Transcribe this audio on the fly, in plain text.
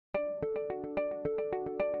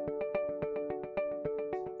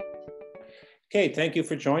Kate, thank you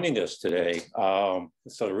for joining us today.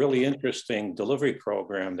 It's a really interesting delivery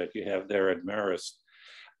program that you have there at Marist.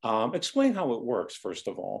 Explain how it works, first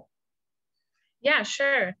of all. Yeah,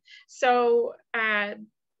 sure. So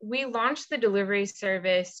we launched the delivery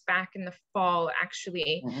service back in the fall,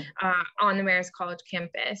 actually, on the Marist College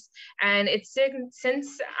campus. And it's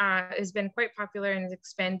since has been quite popular and has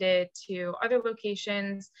expanded to other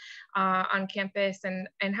locations on campus.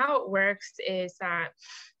 And how it works is that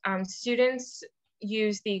students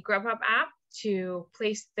use the Grubhub app to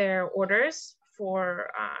place their orders for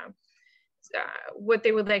what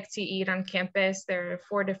they would like to eat on campus. There are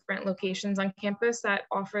 4 different locations on campus that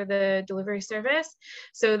offer the delivery service.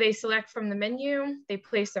 So they select from the menu, they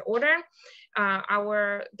place their order.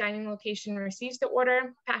 Our dining location receives the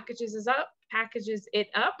order, packages it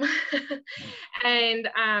up, and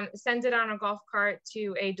sends it on a golf cart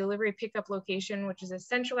to a delivery pickup location, which is a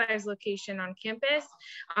centralized location on campus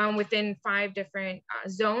within 5 different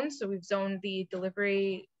zones. So we've zoned the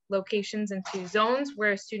delivery locations into zones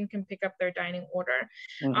where a student can pick up their dining order.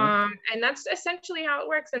 And that's essentially how it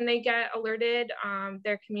works. And they get alerted,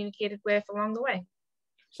 they're communicated with along the way.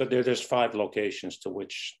 So there's 5 locations to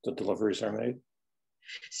which the deliveries are made?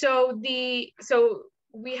 So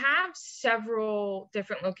we have several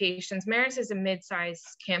different locations. Marist is a mid-sized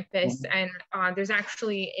campus, and there's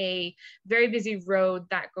actually a very busy road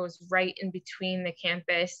that goes right in between the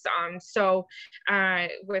campus.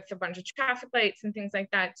 With a bunch of traffic lights and things like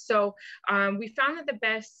that. So we found that the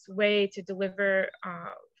best way to deliver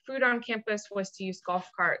food on campus was to use golf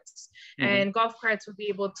carts, and golf carts would be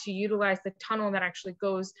able to utilize the tunnel that actually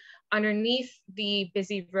goes underneath the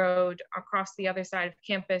busy road across the other side of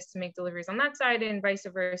campus to make deliveries on that side, and vice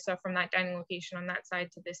versa from that dining location on that side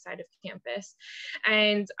to this side of campus.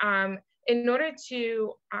 And in order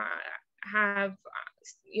to have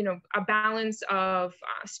a balance of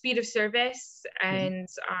speed of service and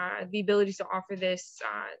the ability to offer this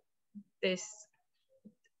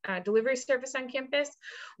delivery service on campus,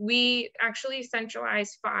 we actually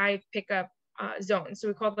centralize 5 pickup zones. So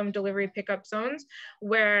we call them delivery pickup zones,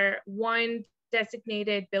 where one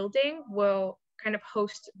designated building will kind of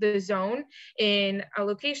host the zone in a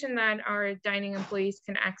location that our dining employees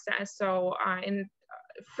can access. So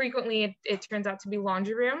frequently it turns out to be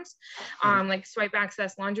laundry rooms, like swipe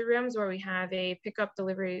access laundry rooms, where we have a pickup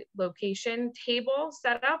delivery location table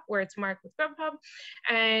set up where it's marked with Grubhub,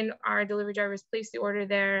 and our delivery drivers place the order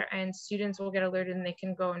there, and students will get alerted and they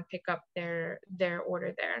can go and pick up their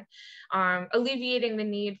order there, alleviating the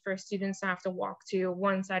need for students to have to walk to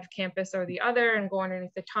one side of campus or the other and go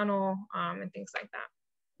underneath the tunnel and things like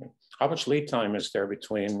that. How much lead time is there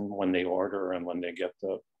between when they order and when they get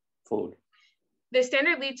the food? The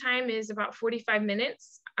standard lead time is about 45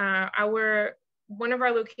 minutes. One of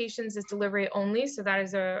our locations is delivery only, so that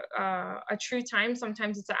is a true time.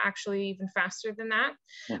 Sometimes it's actually even faster than that,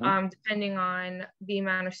 depending on the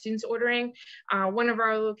amount of students ordering. One of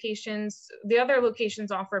our locations, the other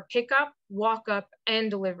locations offer pickup, walk up,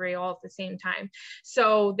 and delivery all at the same time.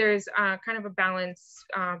 So there's kind of a balance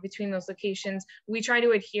between those locations. We try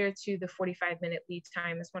to adhere to the 45-minute lead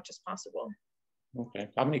time as much as possible. Okay.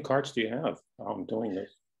 How many carts do you have doing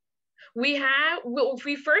this? We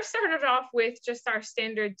first started off with just our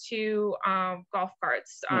standard 2 golf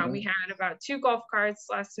carts. We had about 2 golf carts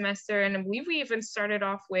last semester, and I believe we even started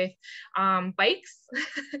off with bikes.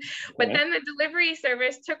 But then the delivery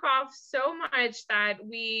service took off so much that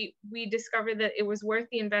we discovered that it was worth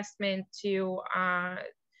the investment to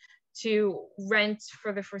rent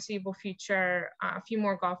for the foreseeable future a few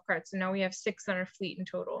more golf carts. And now we have 6 on our fleet in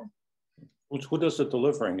total. Who does the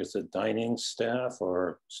delivering? Is it dining staff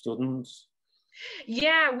or students?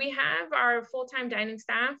 Yeah, we have our full-time dining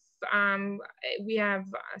staff. We have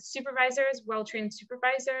supervisors, well-trained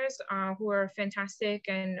supervisors who are fantastic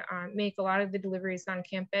and make a lot of the deliveries on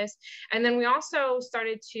campus. And then we also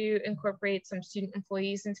started to incorporate some student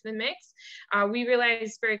employees into the mix. We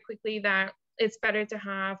realized very quickly that it's better to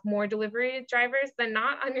have more delivery drivers than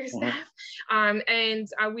not on your staff. And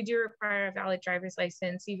we do require a valid driver's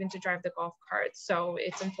license even to drive the golf carts. So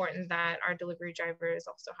it's important that our delivery drivers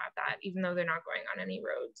also have that, even though they're not going on any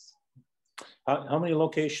roads. How many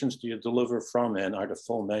locations do you deliver from, and are the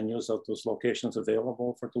full menus of those locations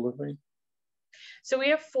available for delivery? So we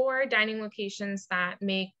have 4 dining locations that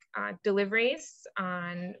make deliveries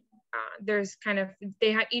on there's kind of,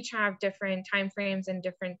 each have different timeframes and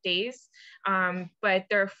different days, but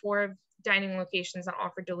there are 4 dining locations that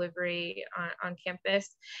offer delivery on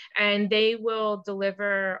campus, and they will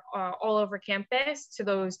deliver all over campus to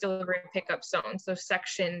those delivery pickup zones, those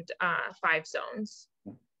sectioned 5 zones.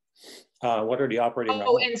 What are the operating hours?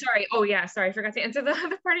 Oh, and sorry. Oh, yeah. Sorry, I forgot to answer the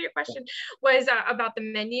other part of your question. Was about the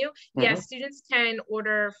menu. Yes, students can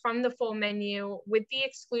order from the full menu with the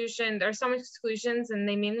exclusion. There are some exclusions, and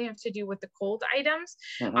they mainly have to do with the cold items,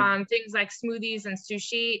 things like smoothies and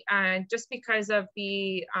sushi. Just because of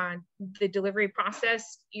the delivery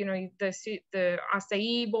process, you know, the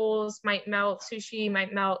acai bowls might melt, sushi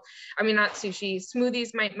might melt. I mean, not sushi,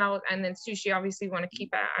 smoothies might melt, and then sushi obviously want to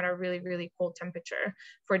keep it at a really, really cold temperature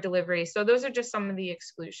for delivery. So those are just some of the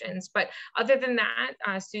exclusions. But other than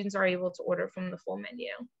that, students are able to order from the full menu.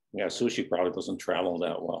 Yeah, sushi probably doesn't travel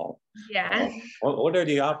that well. Yeah. What are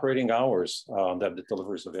the operating hours that the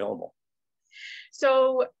delivery is available?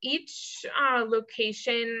 So each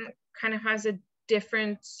location kind of has a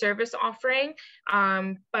different service offering,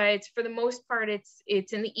 but for the most part,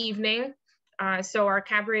 it's in the evening. So our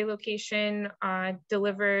Cabaret location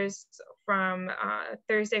delivers from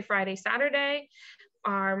Thursday, Friday, Saturday.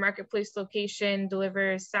 Our Marketplace location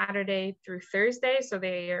delivers Saturday through Thursday, so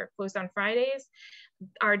they are closed on Fridays.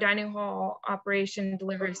 Our dining hall operation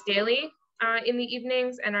delivers daily in the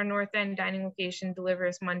evenings, and our North End dining location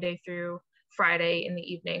delivers Monday through Friday in the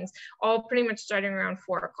evenings, all pretty much starting around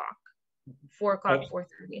 4 o'clock,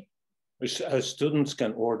 4:30. Students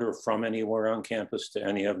can order from anywhere on campus to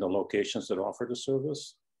any of the locations that offer the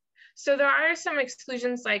service? So there are some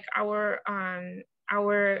exclusions, like our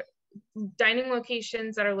dining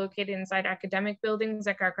locations that are located inside academic buildings,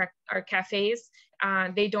 like our cafes,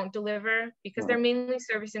 they don't deliver because they're mainly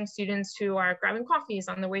servicing students who are grabbing coffees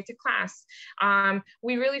on their way to class.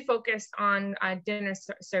 We really focused on dinner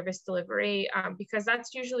service delivery because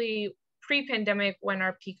that's usually pre-pandemic when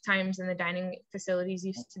our peak times in the dining facilities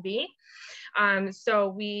used to be. So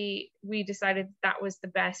we decided that was the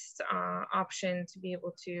best option to be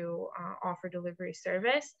able to offer delivery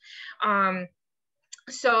service.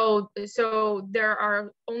 So there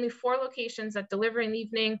are only 4 locations that deliver in the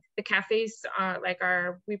evening. The cafes, like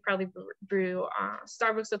We Proudly Brew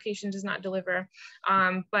Starbucks location does not deliver.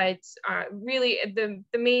 But really the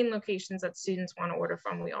main locations that students want to order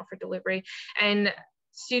from, we offer delivery. And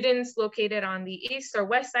students located on the east or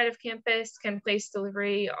west side of campus can place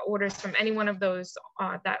delivery orders from any one of those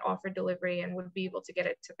that offer delivery and would be able to get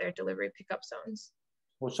it to their delivery pickup zones.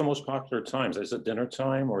 What's the most popular times? Is it dinner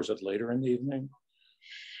time or is it later in the evening?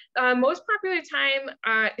 Most popular time,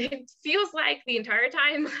 it feels like the entire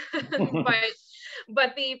time,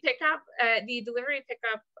 but the delivery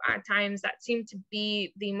pickup times that seem to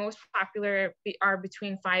be the most popular are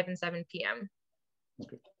between 5 and 7 p.m.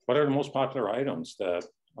 Okay. What are the most popular items that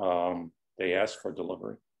they ask for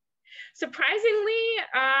delivery? Surprisingly,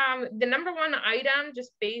 the number 1 item,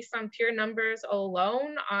 just based on pure numbers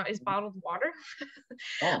alone, is bottled water.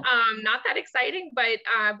 Not that exciting, but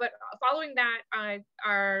following that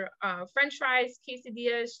are French fries,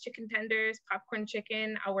 quesadillas, chicken tenders, popcorn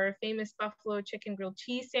chicken, our famous buffalo chicken grilled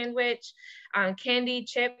cheese sandwich, candy,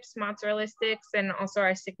 chips, mozzarella sticks, and also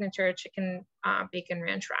our signature chicken bacon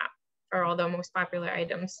ranch wrap are all the most popular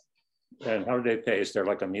items. And how do they pay? Is there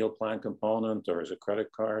like a meal plan component or is it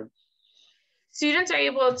credit card? Students are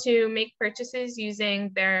able to make purchases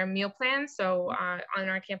using their meal plan. So on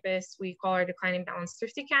our campus, we call our declining balance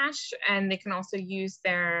thrifty cash, and they can also use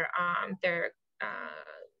their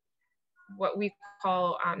what we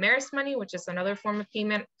call Marist money, which is another form of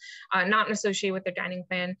payment, not associated with their dining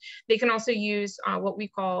plan. They can also use what we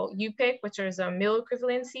call UPIC, which is a meal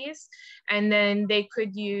equivalencies, and then they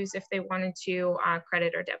could use, if they wanted to,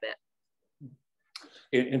 credit or debit.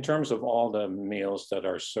 In terms of all the meals that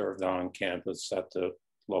are served on campus at the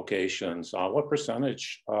locations, what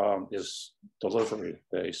percentage is delivery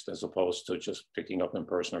based as opposed to just picking up in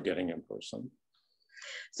person or getting in person?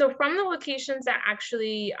 So from the locations that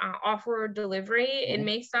actually offer delivery, it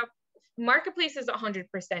makes up, Marketplace is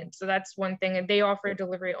 100%. So that's one thing, and they offer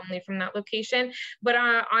delivery only from that location. But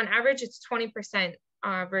on average, it's 20%.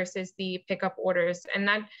 Versus the pickup orders. And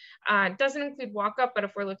that doesn't include walk-up, but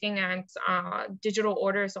if we're looking at digital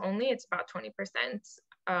orders only, it's about 20%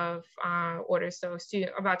 of orders. So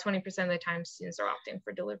about 20% of the time students are opting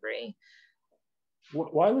for delivery.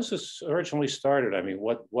 Why was this originally started? I mean,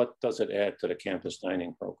 what does it add to the campus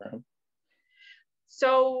dining program?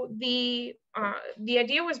 So the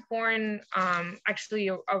idea was born actually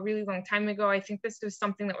a really long time ago. I think this was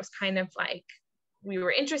something that was kind of like, we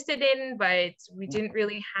were interested in, but we didn't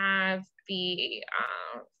really have the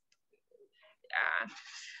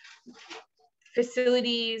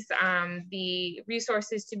facilities, the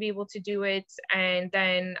resources to be able to do it. And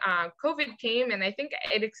then COVID came, and I think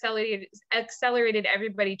it accelerated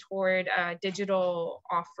everybody toward digital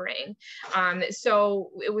offering.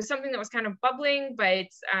 So it was something that was kind of bubbling, but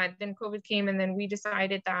then COVID came, and then we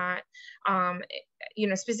decided that,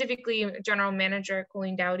 specifically General Manager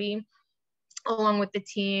Colleen Dowdy, along with the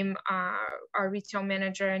team, our retail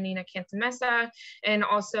manager, Nina Cantamessa, and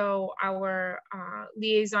also our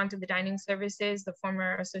liaison to the dining services, the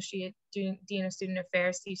former Associate Dean of Student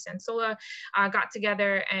Affairs, Steve Sansola, got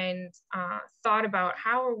together and thought about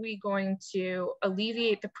how are we going to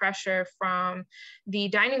alleviate the pressure from the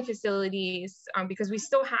dining facilities, because we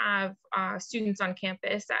still have students on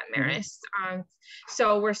campus at Marist.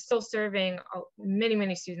 So we're still serving many,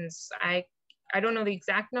 many students. I don't know the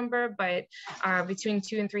exact number, but between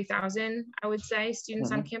 2,000 and 3,000, I would say, students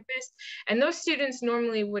on campus. And those students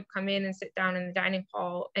normally would come in and sit down in the dining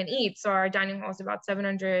hall and eat. So our dining hall is about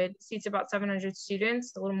 700, seats about 700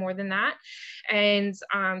 students, a little more than that. And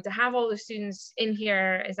to have all the students in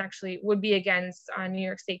here would be against New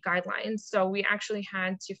York State guidelines. So we actually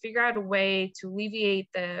had to figure out a way to alleviate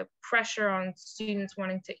the pressure on students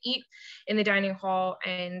wanting to eat in the dining hall.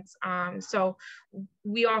 And so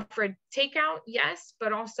we offered takeout, yes,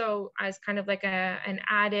 but also as kind of like an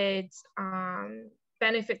added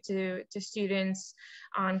benefit to students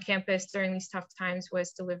on campus during these tough times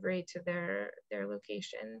was delivery to their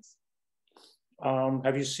locations.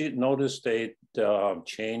 Have you noticed a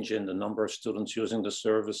change in the number of students using the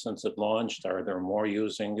service since it launched? Are there more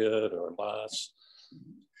using it or less?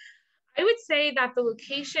 I would say that the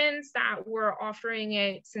locations that were offering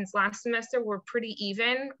it since last semester were pretty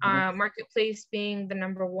even. Marketplace being the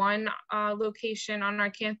 #1 location on our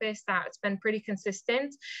campus, that's been pretty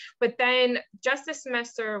consistent. But then just this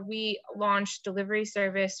semester, we launched delivery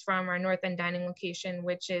service from our North End dining location,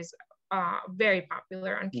 which is very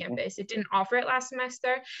popular on campus. It didn't offer it last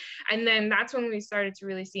semester. And then that's when we started to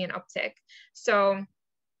really see an uptick. So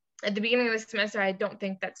at the beginning of the semester, I don't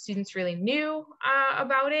think that students really knew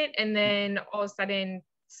about it. And then all of a sudden,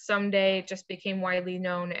 someday it just became widely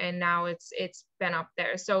known, and now it's been up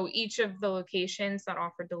there. So each of the locations that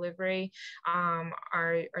offer delivery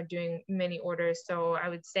are doing many orders. So I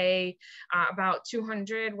would say about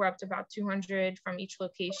 200, we're up to about 200 from each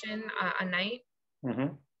location a night.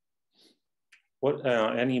 What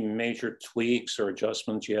any major tweaks or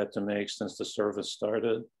adjustments you had to make since the service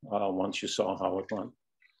started once you saw how it went?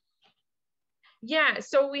 Yeah,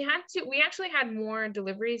 so we actually had more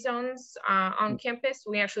delivery zones on campus.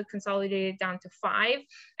 We actually consolidated down to 5.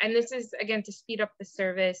 And this is, again, to speed up the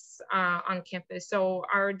service on campus. So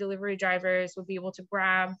our delivery drivers would be able to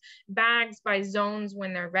grab bags by zones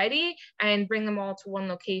when they're ready and bring them all to one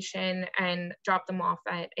location and drop them off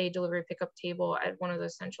at a delivery pickup table at one of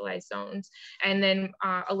those centralized zones. And then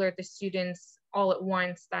alert the students all at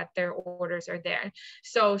once that their orders are there.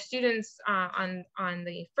 So students on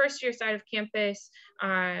the first year side of campus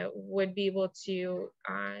would be able to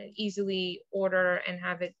easily order and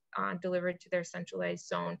have it delivered to their centralized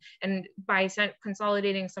zone. And by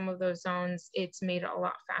consolidating some of those zones, it's made it a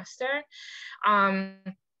lot faster.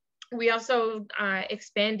 We also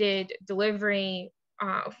expanded delivery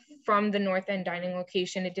from the North End dining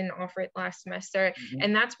location. It didn't offer it last semester.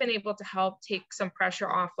 And that's been able to help take some pressure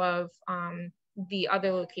off of the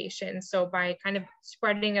other locations. So by kind of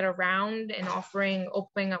spreading it around and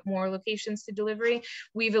opening up more locations to delivery,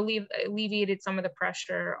 we've alleviated some of the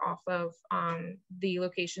pressure off of the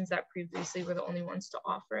locations that previously were the only ones to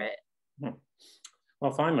offer it.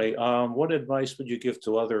 Well, finally, what advice would you give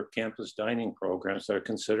to other campus dining programs that are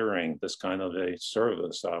considering this kind of a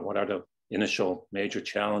service? What are the initial major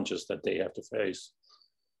challenges that they have to face?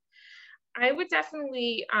 I would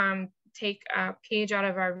definitely take a page out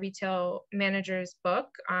of our retail manager's book,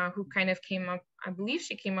 who kind of came up, I believe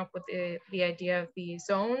she came up with the idea of the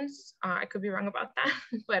zones. I could be wrong about that,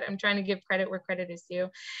 but I'm trying to give credit where credit is due.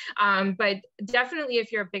 But definitely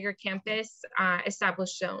if you're a bigger campus,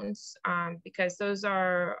 establish zones, because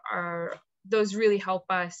those really help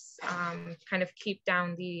us kind of keep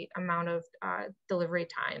down the amount of delivery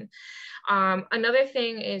time. Another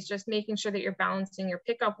thing is just making sure that you're balancing your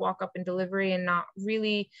pickup, walk up, and delivery, and not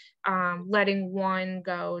really letting one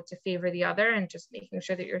go to favor the other, and just making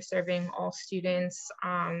sure that you're serving all students,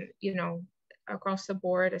 across the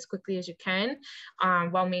board as quickly as you can,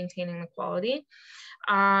 while maintaining the quality.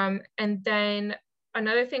 And then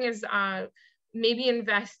another thing is maybe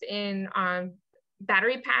invest in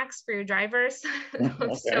battery packs for your drivers.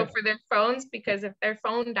 Okay. So for their phones, because if their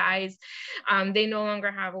phone dies, they no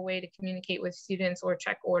longer have a way to communicate with students or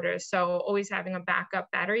check orders. So always having a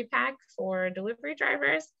backup battery pack for delivery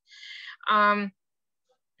drivers.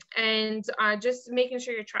 And just making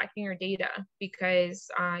sure you're tracking your data, because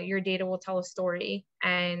your data will tell a story.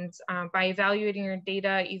 And by evaluating your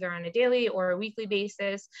data either on a daily or a weekly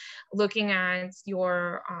basis, looking at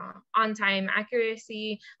your on-time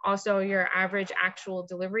accuracy, also your average actual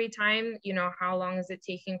delivery time, you know, how long is it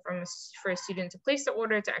taking for a student to place the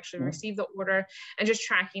order to actually receive the order, and just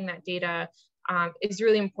tracking that data is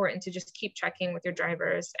really important to just keep checking with your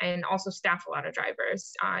drivers, and also staff a lot of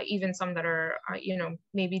drivers, even some that are, you know,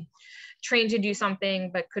 maybe trained to do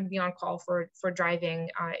something, but could be on call for driving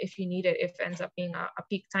if you need it, if it ends up being a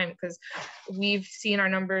peak time, because we've seen our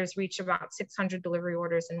numbers reach about 600 delivery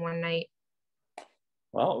orders in one night.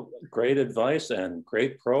 Well, great advice and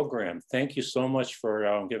great program. Thank you so much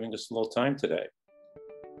for giving us a little time today.